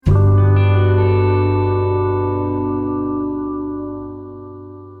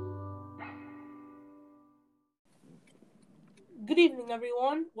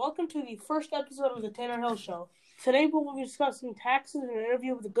everyone. Welcome to the first episode of the Tanner Hill Show. Today we will be discussing taxes in an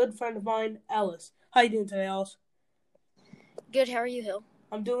interview with a good friend of mine, Ellis. How you doing today, Ellis? Good. How are you, Hill?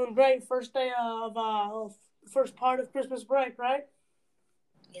 I'm doing great. First day of first part of Christmas break, right?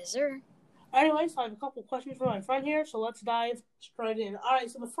 Yes, sir. Anyways, I have a couple questions for my friend here, so let's dive straight in. All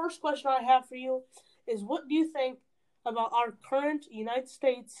right. So the first question I have for you is, what do you think about our current United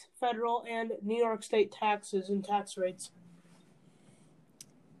States federal and New York State taxes and tax rates?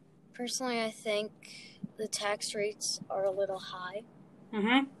 Personally, I think the tax rates are a little high.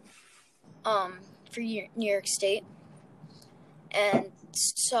 For New York State, and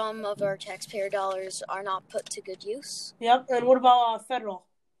some of our taxpayer dollars are not put to good use. Yep. And what about federal,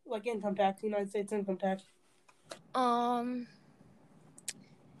 like income tax, United States income tax?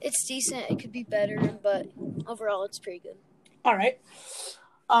 It's decent. It could be better, but overall, it's pretty good. All right.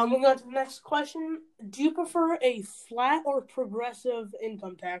 Moving on to the next question. Do you prefer a flat or progressive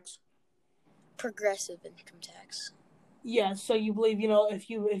income tax? Progressive income tax. Yeah, so you believe, if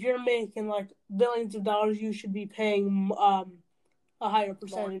you're making like billions of dollars, you should be paying a higher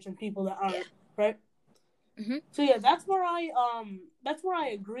percentage than people that aren't, right? Mm-hmm. So yeah, that's where I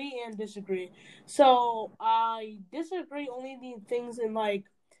agree and disagree. So I disagree only in things in like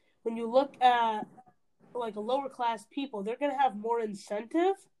when you look at like a lower class people, they're gonna have more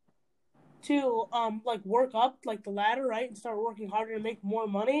incentive to like work up like the ladder, right, and start working harder to make more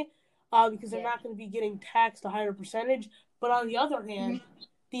money, because they're not going to be getting taxed a higher percentage. But on the other hand,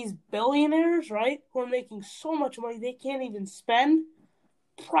 these billionaires, right, who are making so much money they can't even spend,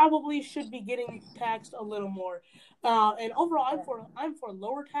 probably should be getting taxed a little more. And overall, I'm for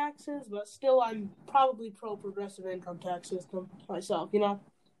lower taxes, but still, I'm probably pro progressive income tax system myself.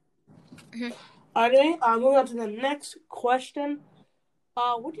 Mm-hmm. All right, moving on to the next question.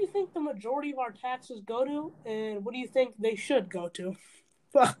 What do you think the majority of our taxes go to, and what do you think they should go to?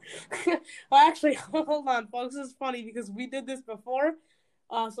 Well, actually, hold on, folks. This is funny because we did this before,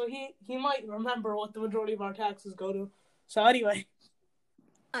 so he might remember what the majority of our taxes go to. So anyway.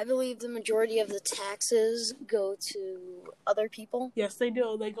 I believe the majority of the taxes go to other people. Yes, they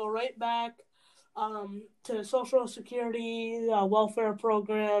do. They go right back to Social Security, welfare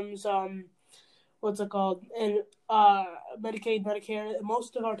programs, what's it called? And Medicaid, Medicare.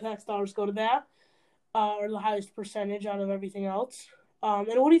 Most of our tax dollars go to that, or the highest percentage out of everything else. And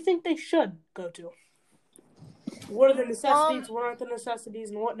what do you think they should go to? What are the necessities? What aren't the necessities,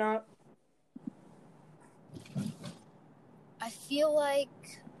 and whatnot? I feel like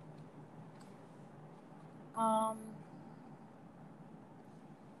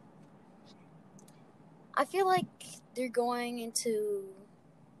they're going into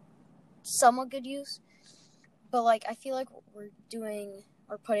somewhat good use, but like I feel like we're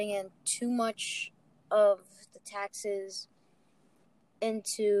putting in too much of the taxes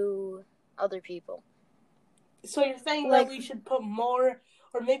into other people. So you're saying that we should put more,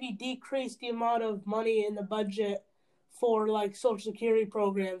 or maybe decrease the amount of money in the budget for like Social Security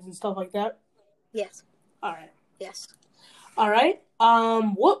programs and stuff like that? Yes. All right. Yes. All right.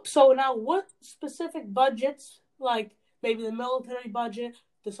 So now what specific budgets, like maybe the military budget,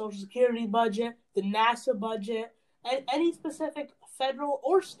 the Social Security budget, the NASA budget, and any specific federal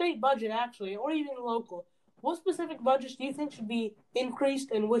or state budget actually, or even local, what specific budgets do you think should be increased,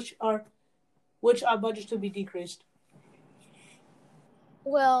 and which budgets should be decreased?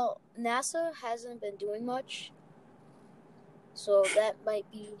 Well, NASA hasn't been doing much, so that might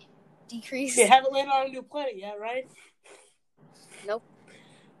be decreased. They haven't landed on a new planet yet, right? Nope.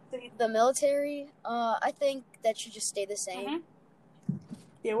 The military, I think that should just stay the same. Mm-hmm.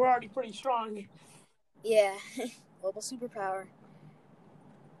 Yeah, we're already pretty strong. Yeah, global superpower.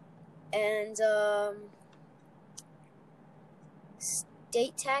 And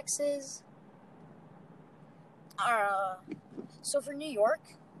state taxes are so for New York,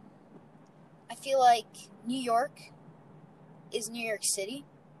 I feel like New York is New York City.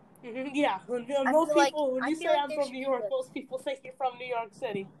 Mm-hmm. Yeah, most people, when you say I'm from New York, most people think you're from New York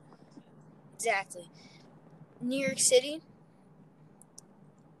City. Exactly. New York City,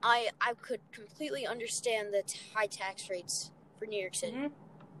 I could completely understand the high tax rates for New York City. Mm-hmm.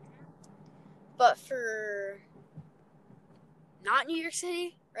 But for not New York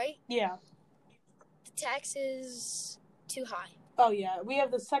City, right? Yeah. The tax is too high. Oh, yeah. We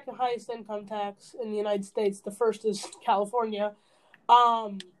have the second highest income tax in the United States. The first is California.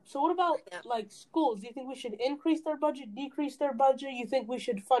 So what about, like, schools? Do you think we should increase their budget, decrease their budget? You think we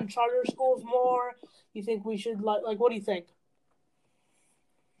should fund charter schools more? You think we should, like what do you think?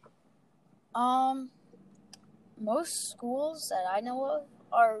 Most schools that I know of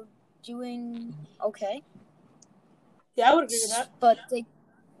are doing okay. Yeah, I would agree with that. But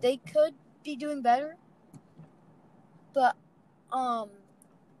they could be doing better. But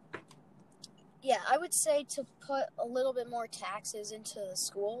yeah, I would say to put a little bit more taxes into the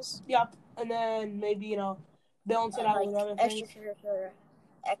schools. Yep, and then maybe balance it out with other things. Extracurricular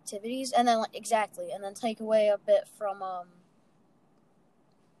activities, and then and then take away a bit from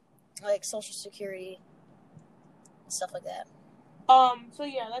like Social Security and stuff like that. So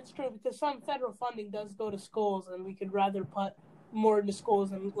yeah, that's true because some federal funding does go to schools, and we could rather put more into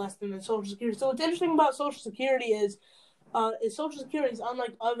schools and less than the Social Security. So what's interesting about Social Security is Social Security is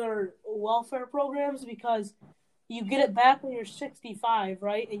unlike other welfare programs because you get it back when you're 65,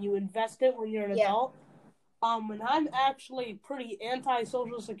 right? And you invest it when you're an adult. And I'm actually pretty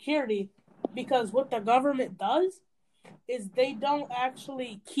anti-Social Security because what the government does is they don't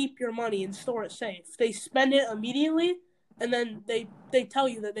actually keep your money and store it safe. They spend it immediately, and then they tell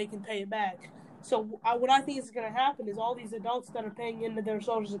you that they can pay it back. So what I think is going to happen is all these adults that are paying into their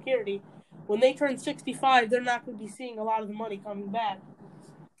Social Security, when they turn 65, they're not going to be seeing a lot of the money coming back.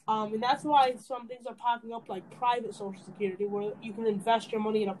 And that's why some things are popping up like private Social Security, where you can invest your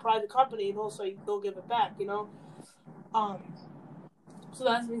money in a private company and also they'll give it back, So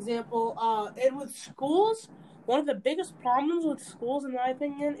that's an example. And with schools, one of the biggest problems with schools, in my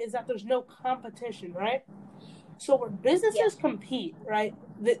opinion, is that there's no competition, right? So where businesses compete, right,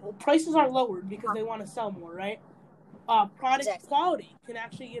 the prices are lowered because they want to sell more, right? Product quality can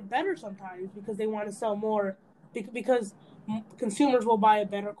actually get better sometimes because they want to sell more because consumers will buy a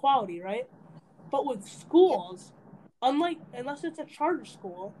better quality, right? But with schools, unless it's a charter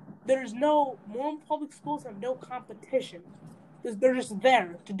school, more public schools have no competition. They're just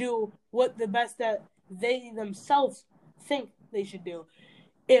there to do what the best that they themselves think they should do.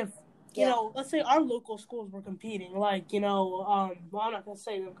 If let's say our local schools were competing, well, I'm not gonna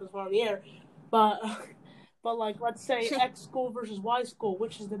say them because we're on the air, but like let's say X school versus Y school,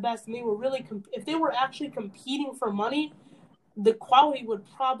 which is the best? And they were really if they were actually competing for money, the quality would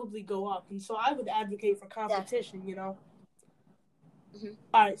probably go up, and so I would advocate for competition. Mm-hmm.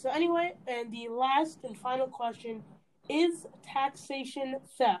 All right. So anyway, and the last and final question: is taxation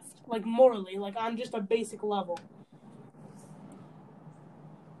theft, like morally, like on just a basic level?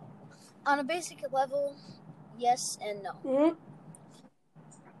 On a basic level, yes and no. Mm-hmm.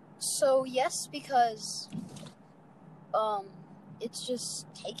 So yes, because it's just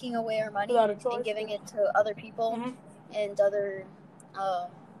taking away our money and giving it to other people and other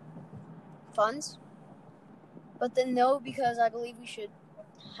funds. But then no, because I believe we should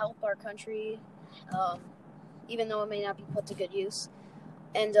help our country, even though it may not be put to good use.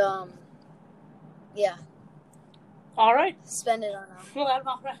 And yeah. All right. Spend it on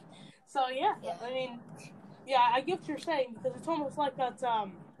all right. So yeah, I mean, yeah, I get what you're saying because it's almost like that's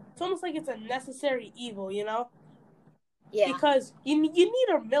it's almost like it's a necessary evil, Yeah. Because you need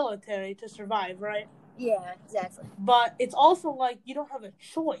a military to survive, right? Yeah, exactly. But it's also like you don't have a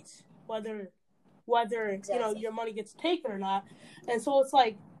choice whether your money gets taken or not, and so it's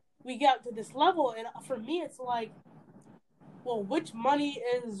like we got to this level, and for me, it's like, well, which money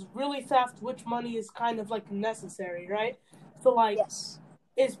is really theft? Which money is kind of like necessary, right? So like. Yes.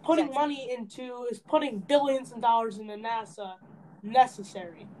 Is putting putting billions of dollars into NASA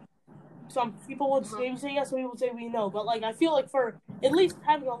necessary? Some people would maybe say yes, some people would say we know. But like I feel like for at least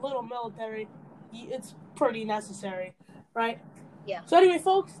having a little military, it's pretty necessary, right? Yeah. So anyway,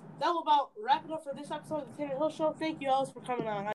 folks, that will about wrap it up for this episode of the Tanner Hill Show. Thank you, Alice, for coming on.